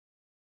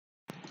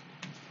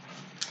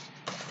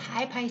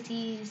Hi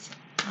Pisces,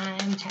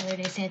 I'm Tyler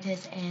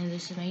DeSantis and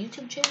this is my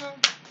YouTube channel.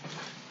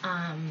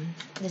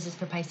 This is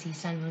for Pisces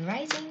Sun, Moon,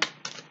 Rising.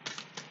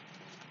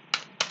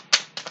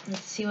 Let's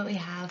see what we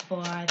have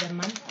for the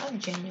month of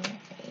January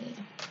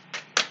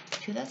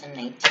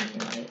 2019.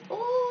 Right?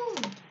 Ooh!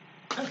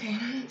 Okay.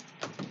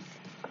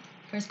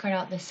 First card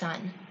out, the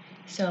Sun.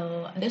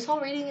 So this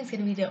whole reading is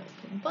going to be dope,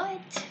 but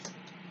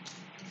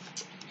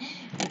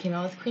we came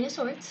out with Queen of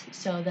Swords,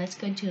 so that's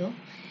good too.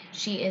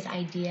 She is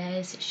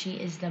ideas, she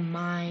is the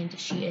mind,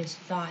 she is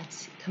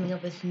thoughts, coming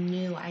up with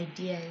new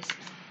ideas,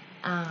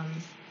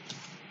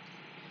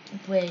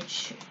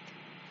 which,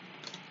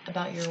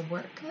 about your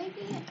work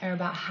maybe, or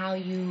about how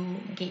you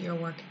get your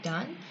work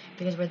done,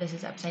 because where this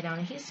is upside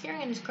down, he's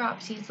staring at his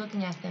crops, he's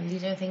looking at them.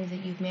 These are things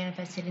that you've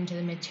manifested into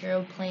the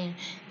material plane.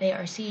 They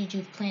are seeds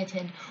you've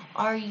planted.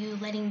 Are you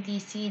letting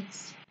these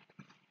seeds,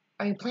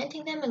 are you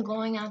planting them and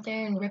going out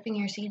there and ripping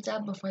your seeds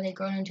up before they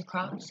grow into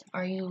crops?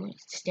 Are you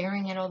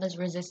staring at all this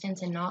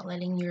resistance and not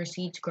letting your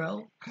seeds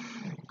grow?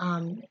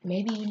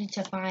 Maybe you need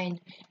to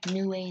find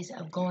new ways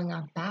of going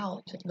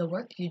about the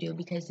work you do,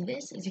 because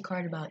this is a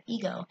card about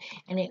ego,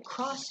 and it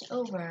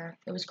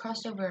was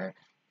crossed over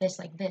this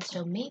like this.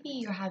 So maybe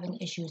you're having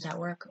issues at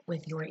work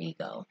with your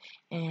ego,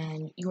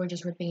 and you're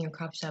just ripping your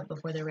crops up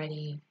before they're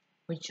ready,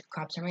 which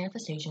crops are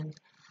manifestations,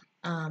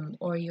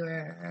 or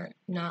you're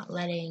not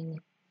letting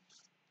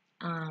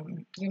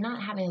you're not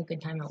having a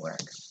good time at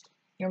work.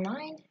 Your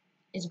mind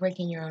is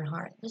breaking your own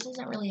heart. This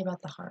isn't really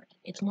about the heart.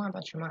 It's more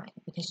about your mind,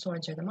 because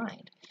swords are the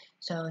mind.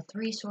 So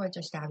 3 swords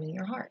are stabbing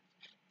your heart.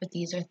 But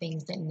these are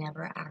things that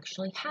never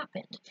actually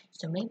happened.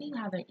 So maybe you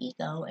have an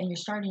ego and you're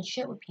starting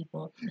shit with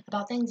people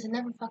about things that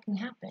never fucking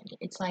happened.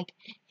 It's like,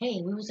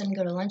 hey, we was gonna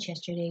go to lunch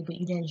yesterday, but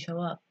you didn't show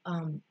up.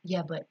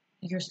 Yeah, but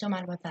you're still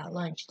mad about that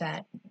lunch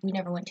that we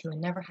never went to and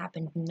never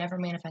happened, never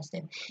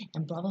manifested,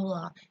 and blah, blah,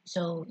 blah.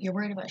 So you're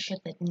worried about shit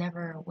that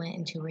never went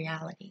into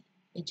reality.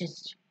 It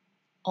just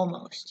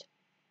almost.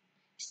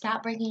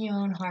 Stop breaking your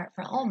own heart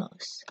for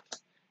almost.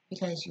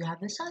 Because you have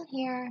the Sun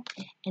here,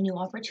 and new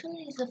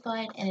opportunities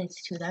afoot, and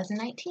it's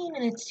 2019,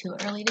 and it's too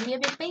early to be a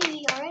big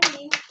baby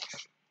already.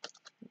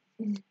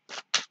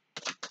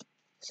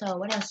 So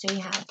what else do we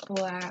have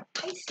for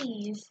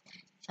Pisces?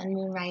 Sun,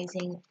 Moon,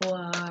 Rising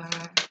for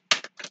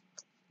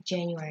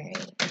January.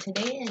 And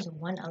today is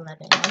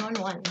 111.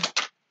 111.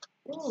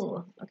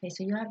 Ooh, okay,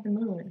 so you have the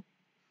Moon.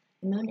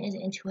 The Moon is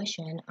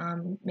intuition.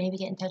 Maybe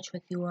get in touch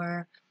with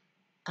your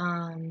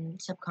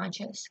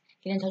subconscious.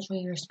 Get in touch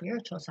with your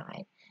spiritual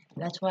side.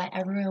 That's what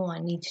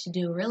everyone needs to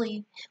do,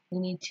 really. We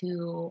need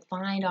to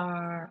find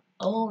our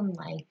own,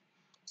 like,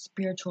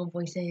 spiritual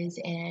voices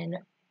and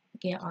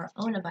get our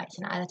own advice.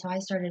 And that's how I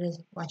started, is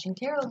watching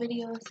tarot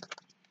videos.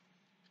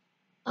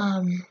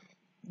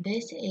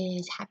 This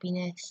is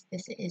happiness.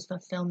 This is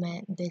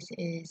fulfillment. This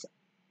is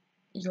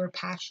your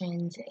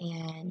passions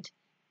and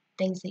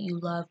things that you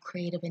love,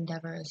 creative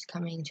endeavors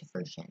coming to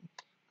fruition.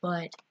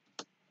 But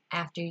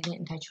after you get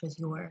in touch with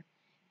your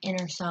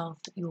inner self,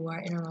 your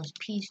innermost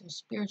peace, your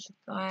spiritual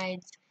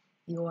guides,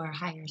 your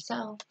higher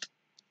self,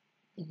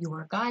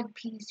 your God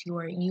peace,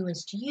 your you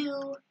is to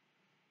you,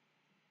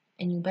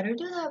 and you better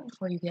do that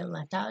before you get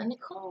left out in the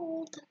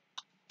cold.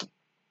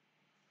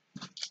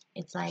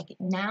 It's like,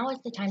 now is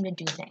the time to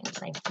do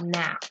things, like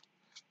now.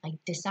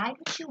 Like, decide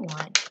what you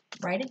want,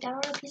 write it down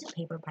on a piece of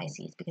paper,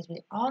 Pisces, because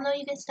we all know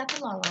you get stuck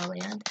in la la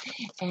land,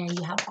 and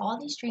you have all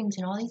these dreams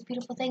and all these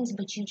beautiful things,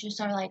 but you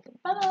just are like,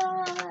 blah, blah,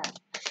 blah, blah,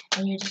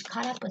 and you're just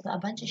caught up with a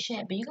bunch of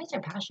shit. But you guys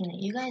are passionate.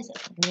 You guys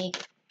make,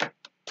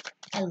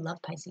 I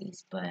love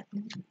Pisces, but,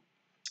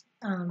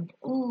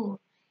 ooh,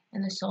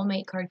 and the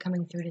soulmate card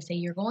coming through to say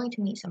you're going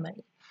to meet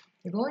somebody.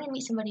 You're going to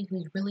meet somebody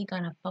who's really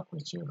gonna fuck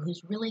with you,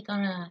 who's really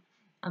gonna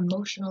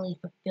emotionally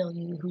fulfill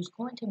you, who's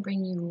going to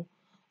bring you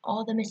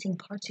all the missing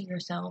parts of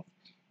yourself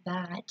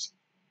that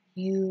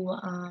you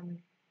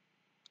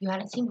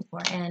hadn't seen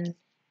before. And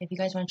if you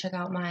guys want to check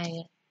out my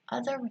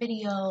other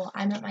video,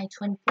 I met my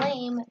twin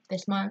flame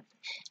this month,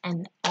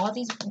 and all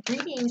these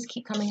readings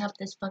keep coming up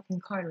this fucking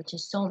card, which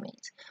is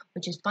soulmates,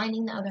 which is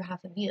finding the other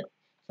half of you.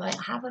 So I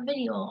have a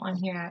video on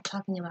here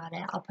talking about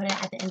it. I'll put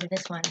it at the end of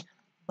this one,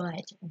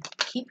 but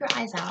keep your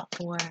eyes out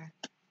for,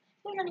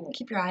 well, not even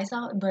keep your eyes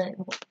out, but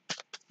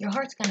your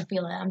heart's gonna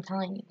feel it. I'm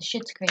telling you,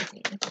 shit's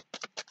crazy.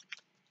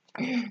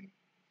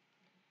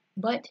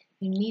 But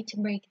you need to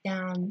break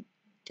down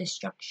the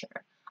structure.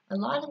 A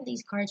lot of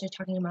these cards are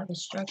talking about the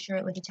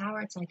structure. With the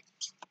Tower, it's like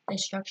the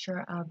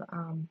structure of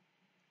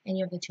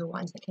any of the 2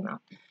 wands that came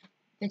out.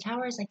 The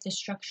Tower is like the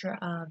structure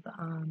of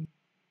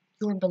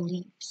your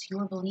beliefs,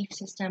 your belief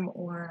system,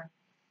 or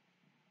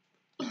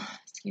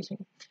excuse me,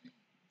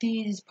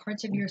 these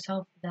parts of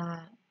yourself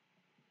that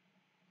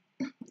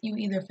you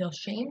either feel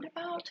shamed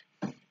about.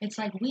 It's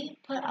like we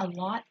put a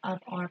lot of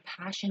our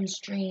passions,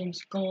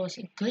 dreams, goals,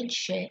 good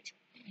shit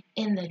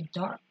in the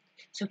dark.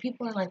 So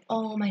people are like,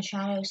 oh, my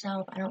shadow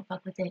self, I don't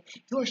fuck with it.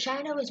 Your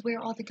shadow is where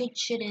all the good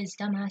shit is,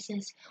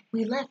 dumbasses.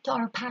 We left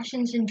our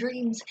passions and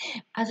dreams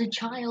as a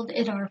child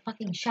in our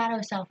fucking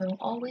shadow self, and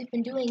all we've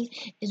been doing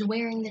is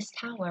wearing this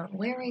tower,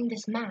 wearing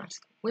this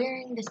mask,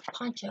 wearing this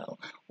poncho,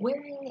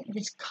 wearing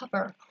this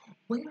cover,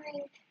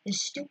 wearing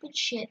this stupid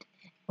shit.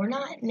 We're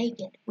not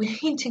naked. We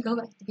need to go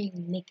back to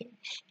being naked.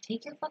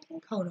 Take your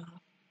fucking coat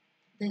off,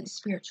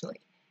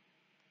 spiritually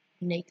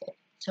naked.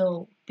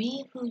 So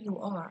be who you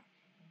are.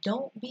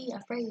 Don't be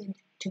afraid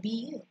to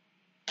be you.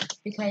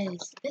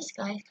 Because this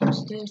guy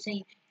comes through and say,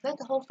 you got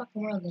the whole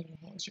fucking world in your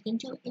hands. You can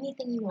do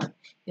anything you want.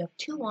 You have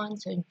 2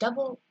 wands, so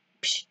double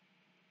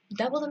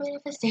the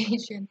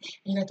manifestation,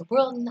 and you got the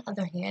world in the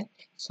other hand.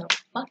 So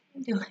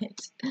fucking do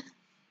it.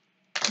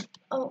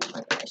 Oh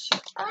my gosh.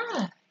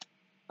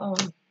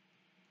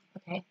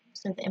 Okay.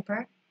 So the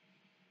Emperor,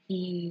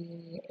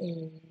 he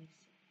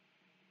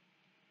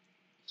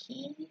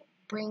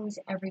brings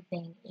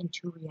everything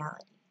into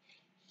reality.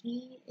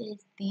 He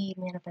is the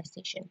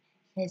manifestation.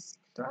 His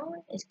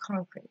throne is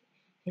concrete.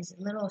 His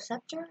little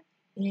scepter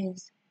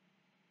is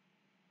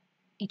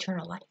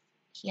eternal life.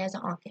 He has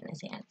an ankh in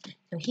his hand.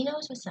 So he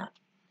knows what's up.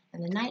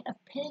 And the Knight of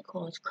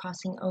Pentacles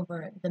crossing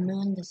over the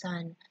Moon, the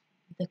Sun,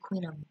 the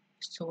Queen of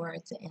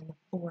Swords, and the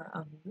Four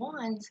of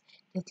Wands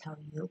to tell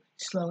you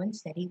slow and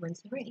steady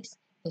wins the race.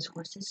 This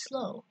horse is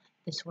slow.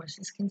 This horse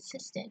is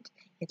consistent.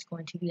 It's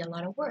going to be a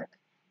lot of work.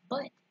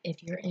 But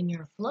if you're in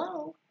your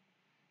flow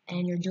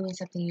and you're doing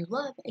something you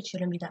love, it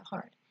shouldn't be that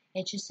hard.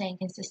 It's just staying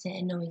consistent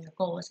and knowing your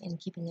goals and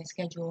keeping a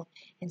schedule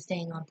and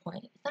staying on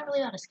point. It's not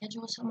really about a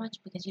schedule so much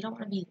because you don't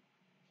want to be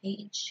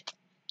caged.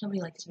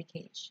 Nobody likes to be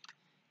caged.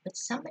 But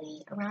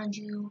somebody around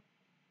you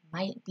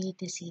might be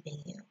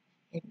deceiving you.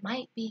 It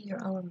might be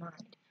your own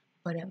mind,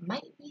 but it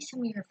might be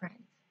some of your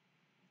friends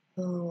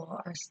who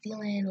are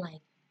stealing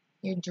like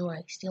your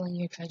joy, stealing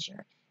your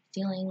treasure,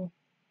 stealing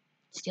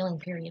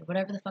period,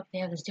 whatever the fuck they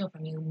have to steal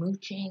from you,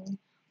 mooching,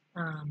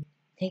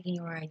 taking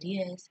your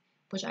ideas,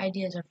 which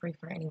ideas are free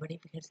for anybody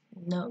because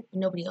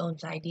nobody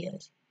owns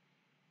ideas.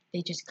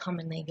 They just come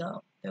and they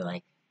go. They're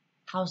like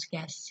house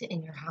guests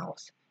in your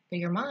house, but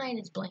your mind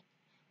is blank.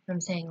 I'm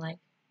saying, like,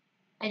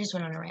 I just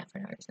went on a rant for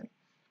no reason.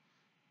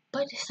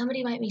 But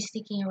somebody might be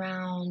sneaking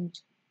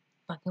around,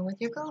 fucking with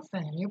your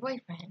girlfriend, your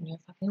boyfriend, you're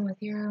fucking with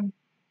your,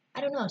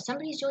 I don't know,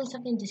 somebody's doing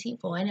something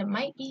deceitful, and it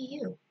might be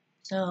you.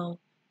 So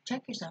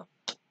check yourself.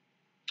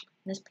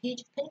 This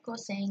Page of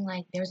Pentacles saying,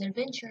 like, there's an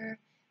adventure,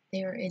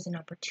 there is an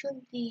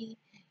opportunity,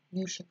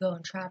 you should go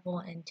and travel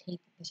and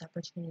take this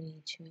opportunity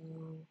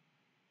to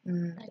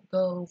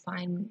go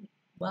find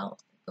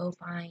wealth, go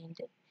find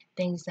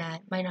things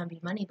that might not be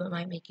money, but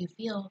might make you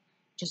feel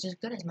just as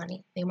good as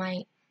money. They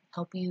might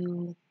help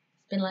you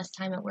spend less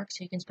time at work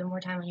so you can spend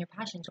more time on your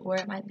passions, or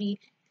it might be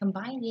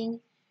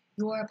combining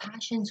your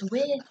passions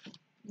with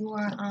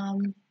your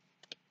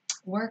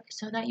work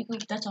so that you can,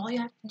 that's all you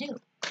have to do.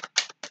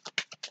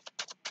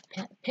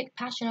 Pick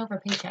passion over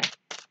paycheck,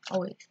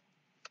 always.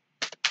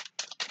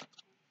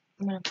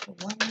 I'm gonna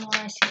put one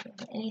more, see if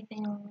there's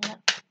anything over that.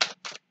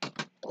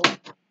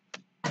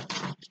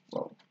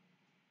 Whoa.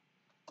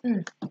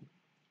 And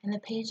the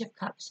Page of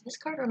Cups. This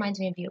card reminds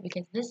me of you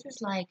because this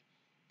is like,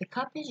 the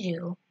cup is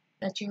you,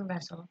 that's your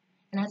vessel,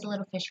 and has a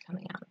little fish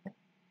coming out of it.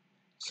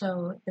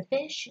 So the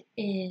fish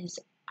is,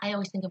 I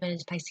always think of it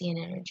as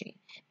Piscean energy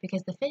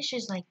because the fish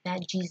is like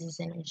that Jesus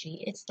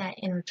energy. It's that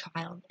inner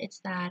child. It's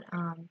that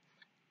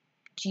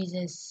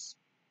Jesus,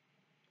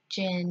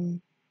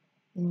 Genie,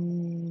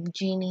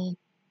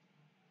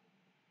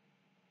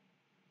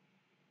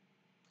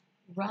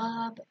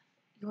 rub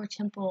your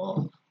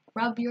temple,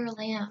 rub your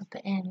lamp,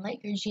 and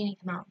let your genie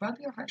come out. Rub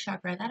your heart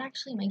chakra. That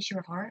actually makes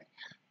your heart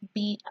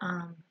beat.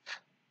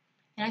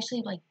 It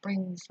actually like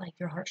brings like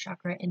your heart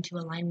chakra into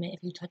alignment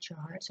if you touch your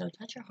heart. So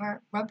touch your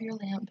heart, rub your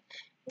lamp,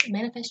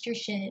 manifest your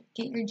shit,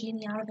 get your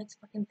genie out of its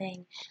fucking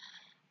thing.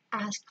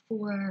 Ask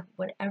for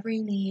whatever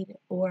you need,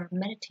 or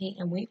meditate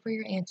and wait for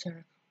your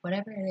answer.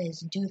 Whatever it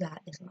is, do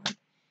that this month.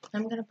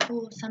 I'm gonna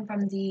pull some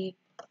from the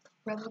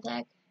Rebel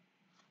deck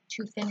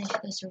to finish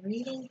this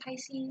reading,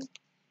 Pisces,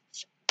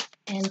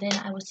 and then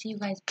I will see you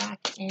guys back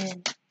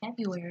in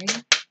February.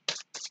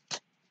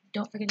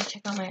 Don't forget to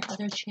check out my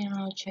other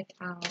channel, check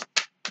out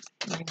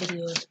my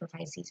videos for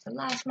Pisces for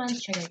last month,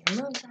 check out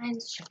your moon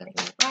signs, check out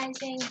your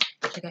rising,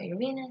 check out your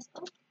Venus.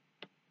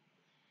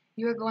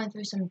 You are going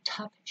through some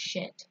tough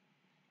shit.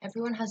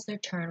 Everyone has their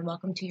turn.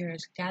 Welcome to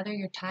yours. Gather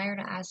your tired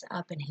ass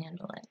up and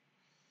handle it.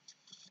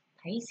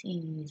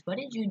 Pisces, what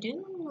did you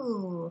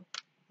do?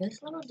 This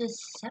little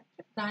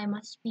deceptive guy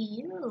must be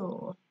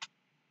you.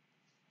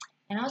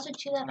 And also,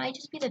 too, that might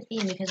just be the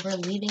theme because we're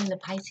leaving the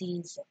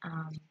Pisces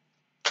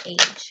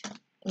age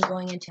and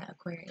going into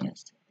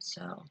Aquarius.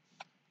 So,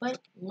 but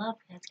love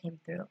has came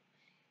through.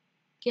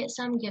 Get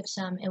some, give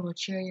some. It will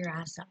cheer your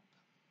ass up.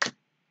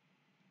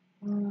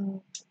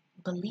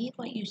 Believe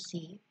what you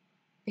see.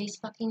 Face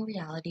fucking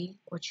reality,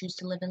 or choose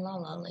to live in La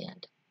La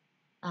Land.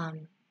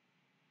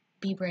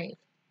 Be brave.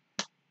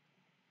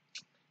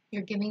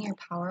 You're giving your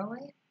power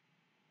away.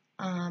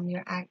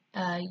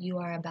 You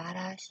are a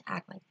badass.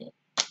 Act like it.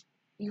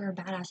 you're a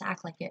badass,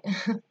 act like it.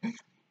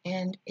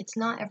 And it's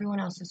not everyone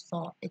else's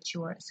fault, it's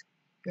yours.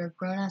 You're a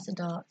grown-ass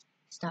adult.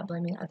 Stop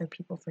blaming other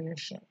people for your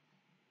shit.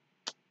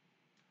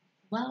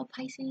 Well,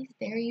 Pisces,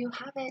 there you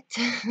have it.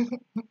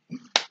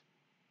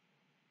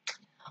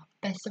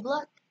 Best of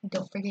luck.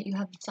 Don't forget you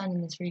have the sun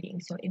in this reading,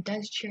 so it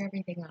does cheer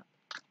everything up.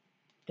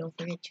 Don't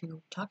forget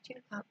to talk to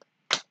your cup.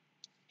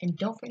 And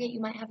don't forget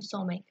you might have a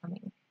soulmate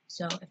coming.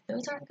 So if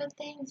those aren't good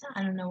things,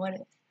 I don't know what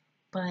is.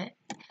 But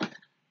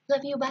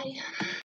love you, bye.